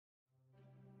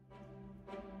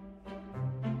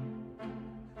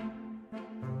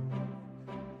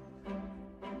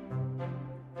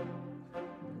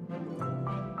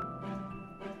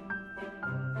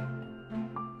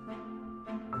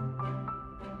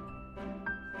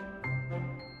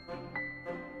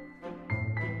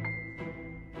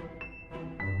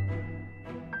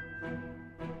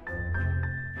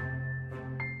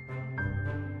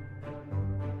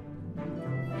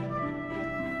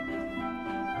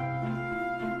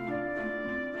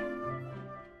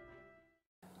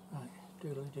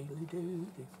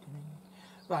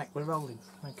Right, we're rolling.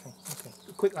 Okay.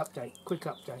 Quick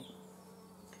update.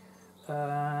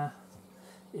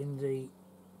 In the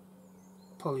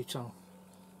polytunnel,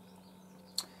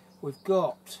 we've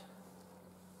got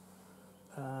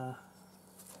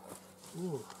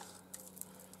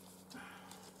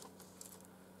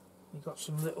we've got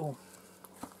some little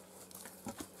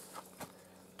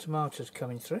tomatoes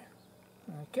coming through.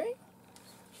 Okay,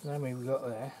 so then we've got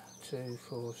there 2,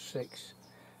 4, 6,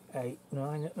 8,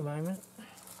 9 at the moment.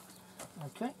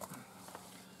 Okay,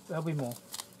 there'll be more.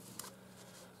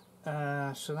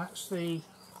 So that's the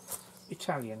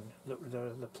Italian, the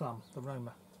plum, the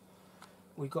Roma.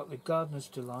 We've got the Gardener's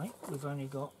Delight. We've only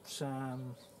got 3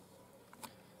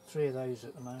 of those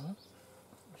at the moment.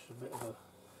 It's a bit of a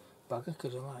bugger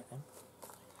because I like them.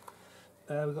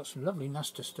 We've got some lovely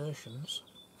nasturtiums.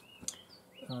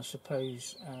 And I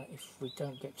suppose if we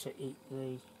don't get to eat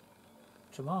the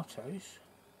tomatoes,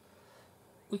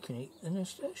 we can eat the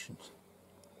nasturtiums.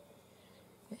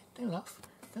 Yeah, don't laugh,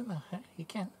 huh? You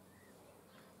can.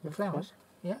 The flowers,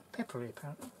 yeah, peppery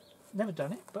apparently. Never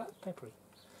done it, but peppery.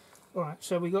 Alright,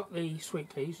 so we got the sweet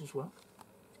peas as well.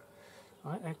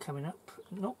 Alright, they're coming up.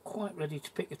 Not quite ready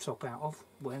to pick the top out of.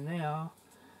 When they are,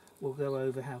 we'll go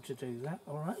over how to do that,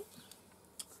 alright?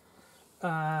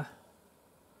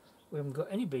 We haven't got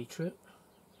any beetroot,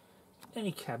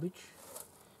 any cabbage,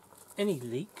 any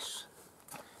leeks.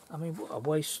 I mean, what a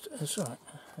waste. That's right.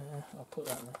 I'll put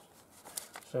that in there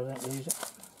so I don't lose it.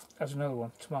 There's another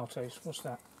one, tomatoes. What's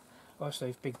that? Oh, that's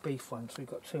those big beef ones. We've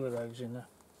got 2 of those in there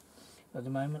at the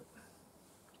moment.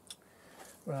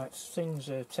 Right, things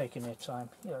are taking their time.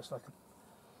 Yeah, it's like a,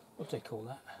 what do they call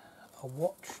that? A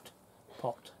watched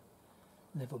pot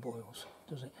never boils,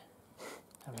 does it?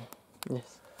 Harry?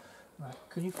 Yes. Right,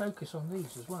 can you focus on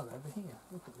these as well over here?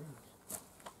 Look at these.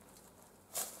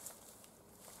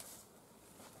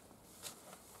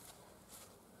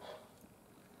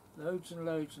 Loads and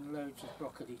loads and loads of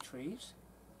broccoli trees.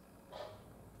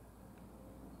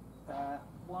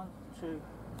 1, 2,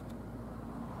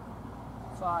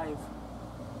 5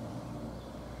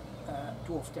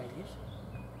 dwarf dahlias,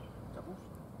 doubles.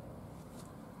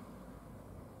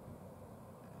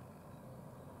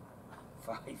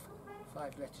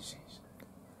 5 lettuces.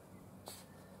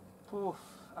 Oof,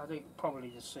 I think probably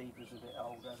the seed was a bit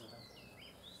old, hasn't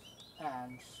it?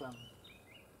 And some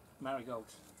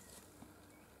marigolds.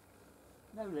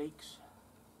 No leeks.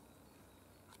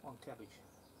 1 cabbage.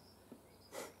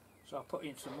 So I'll put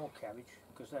in some more cabbage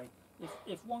because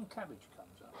if 1 cabbage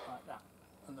comes up like that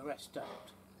and the rest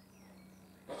don't,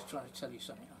 let's try to tell you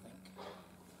something, I think.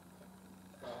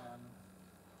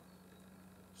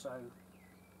 So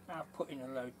I've put in a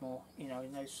load more, you know,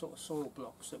 in those sort of soil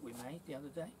blocks that we made the other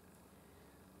day.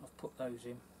 I've put those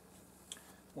in,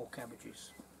 more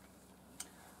cabbages.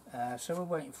 So we're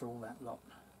waiting for all that lot.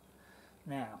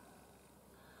 Now,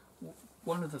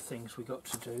 one of the things we got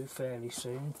to do fairly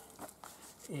soon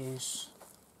is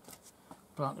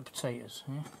plant the potatoes.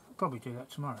 Yeah? I'll probably do that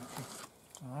tomorrow actually.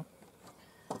 Alright.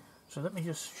 So let me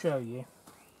just show you.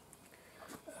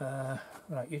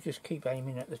 Right, you just keep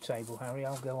aiming at the table, Harry.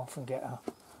 I'll go off and get a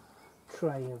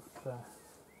tray of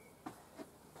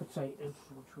potatoes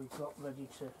which we've got ready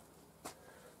to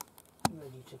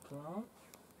plant.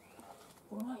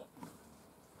 Right.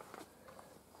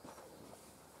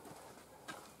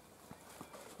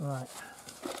 Right.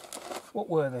 What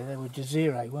were they? They were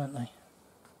Desiree, weren't they?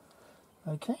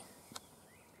 Okay.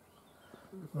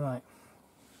 Right.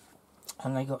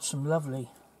 And they got some lovely,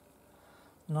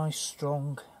 nice,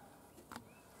 strong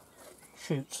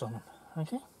shoots on them.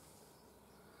 Okay.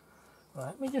 Right.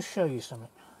 Let me just show you something.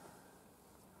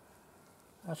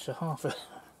 That's a half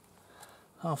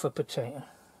a potato.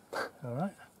 All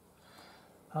right.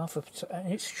 Half a potato,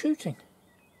 and it's shooting.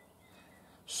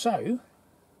 So,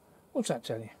 what's that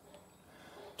tell you?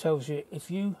 Tells you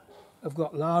if you have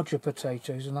got larger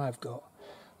potatoes than I've got,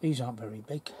 these aren't very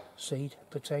big seed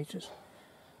potatoes,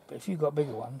 but if you've got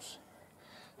bigger ones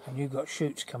and you've got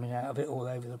shoots coming out of it all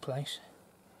over the place,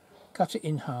 cut it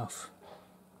in half.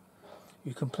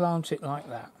 You can plant it like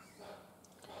that.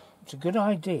 It's a good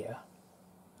idea,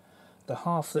 the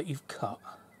half that you've cut,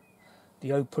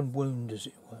 the open wound as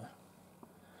it were,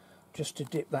 just to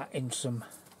dip that in some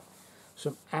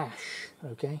ash,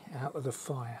 okay, out of the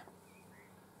fire.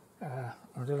 I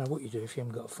don't know what you do if you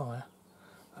haven't got a fire.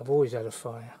 I've always had a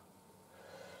fire.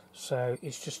 So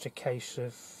it's just a case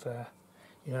of,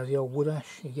 you know, the old wood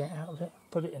ash you get out of it,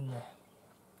 put it in there.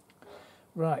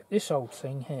 Right, this old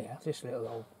thing here, this little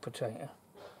old potato,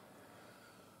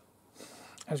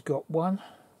 has got 1,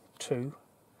 2,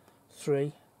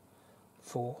 3,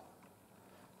 4,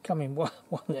 coming one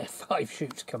there, 5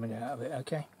 shoots coming out of it,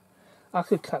 okay? I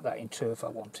could cut that in 2 if I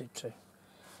wanted to.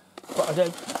 But I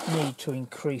don't need to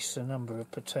increase the number of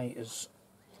potatoes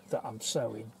that I'm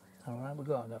sowing. Alright, we've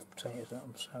got enough potatoes that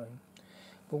I'm sowing.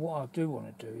 But what I do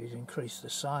want to do is increase the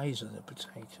size of the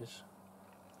potatoes.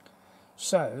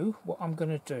 So, what I'm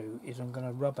going to do is I'm going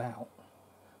to rub out,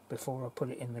 before I put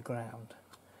it in the ground,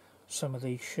 some of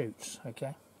these shoots,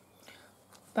 okay?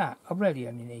 That, I really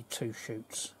only need 2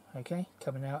 shoots, okay,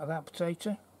 coming out of that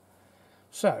potato.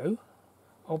 So,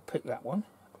 I'll pick that one,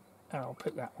 and I'll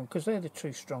pick that one, because they're the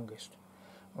 2 strongest,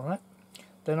 alright?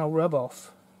 Then I'll rub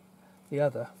off the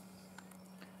other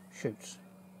shoots,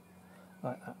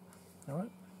 like that,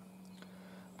 alright?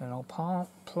 Then I'll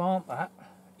plant that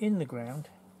in the ground,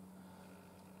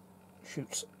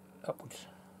 shoots upwards,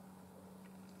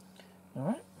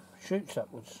 alright? Shoots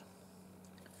upwards.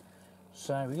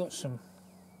 So we got some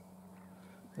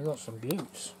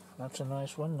buttes. That's a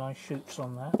nice one, nice shoots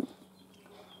on that.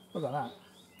 Look at that.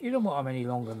 You don't want them any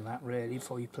longer than that really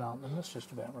before you plant them, that's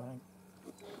just about right.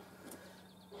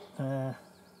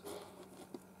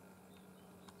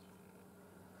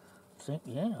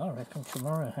 I reckon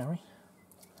tomorrow, Harry,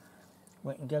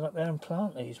 we can get up there and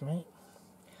plant these, mate.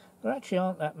 There actually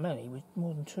aren't that many with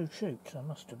more than 2 shoots, I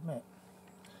must admit.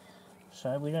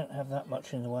 So we don't have that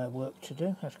much in the way of work to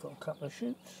do. That's got a couple of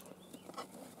shoots.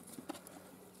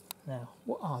 Now,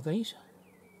 what are these?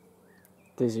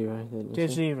 Desiree, didn't you say?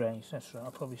 Desiree, that's right. I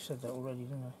probably said that already,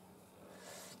 didn't I?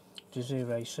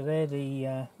 Desiree. So they're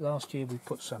the, last year we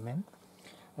put some in.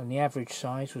 And the average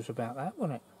size was about that,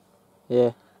 wasn't it?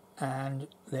 Yeah. And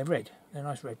they're red. They're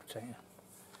nice red potato.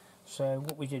 So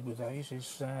what we did with those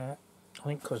is, I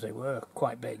think because they were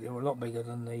quite big, they were a lot bigger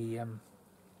than the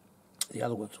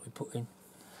other ones we put in.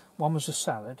 One was a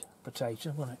salad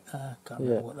potato, wasn't it? Can't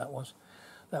remember what that was.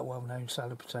 That well-known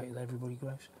salad potato that everybody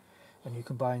grows, and you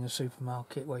can buy in the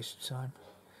supermarket. Waste of time.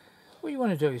 What you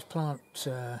want to do is plant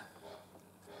stuff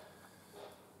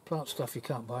you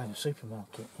can't buy in the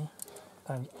supermarket. Yeah?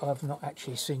 And I've not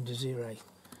actually seen Desiree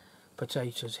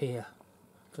potatoes here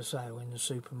for sale in the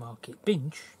supermarket.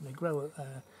 Binge, they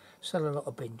sell a lot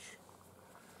of binge,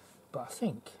 but I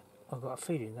think I've got a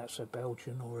feeling that's a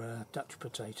Belgian or a Dutch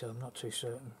potato. I'm not too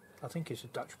certain. I think it's a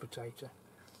Dutch potato.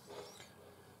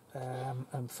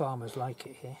 And farmers like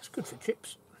it here. It's good for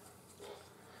chips,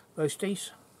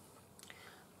 roasties.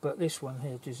 But this one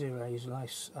here, Desiree, is a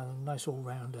nice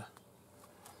all-rounder,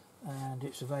 and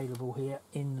it's available here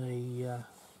in the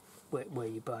where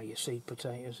you buy your seed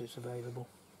potatoes. It's available,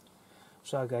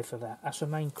 so I go for that. That's a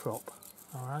main crop,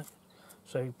 all right.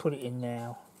 So you put it in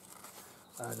now.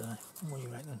 I don't know. What do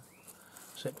you reckon?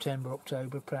 September,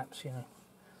 October, perhaps. You know.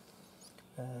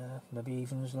 Maybe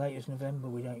even as late as November.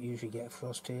 We don't usually get a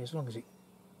frost here, as long as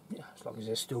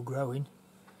they're still growing.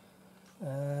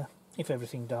 If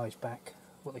everything dies back,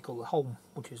 what they call the haulm,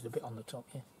 which is the bit on the top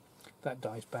here, if that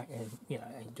dies back, then it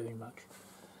ain't doing much.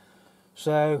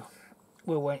 So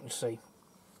we'll wait and see.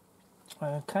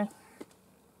 Okay.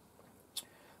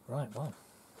 Right. Well,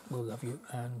 we'll love you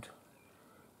and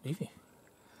leave you.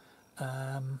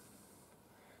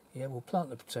 Yeah, we'll plant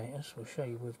the potatoes. We'll show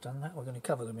you we've done that. We're going to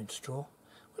cover them in straw.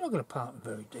 We're not going to plant them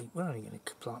very deep. We're only going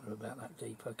to plant them about that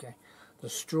deep, okay? The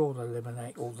straw will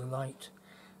eliminate all the light,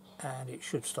 and it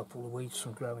should stop all the weeds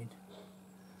from growing.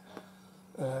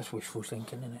 That's wishful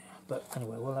thinking, isn't it? But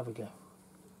anyway, we'll have a go.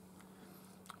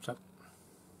 So,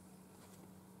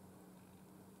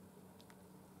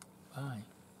 bye.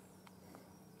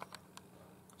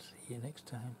 See you next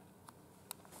time.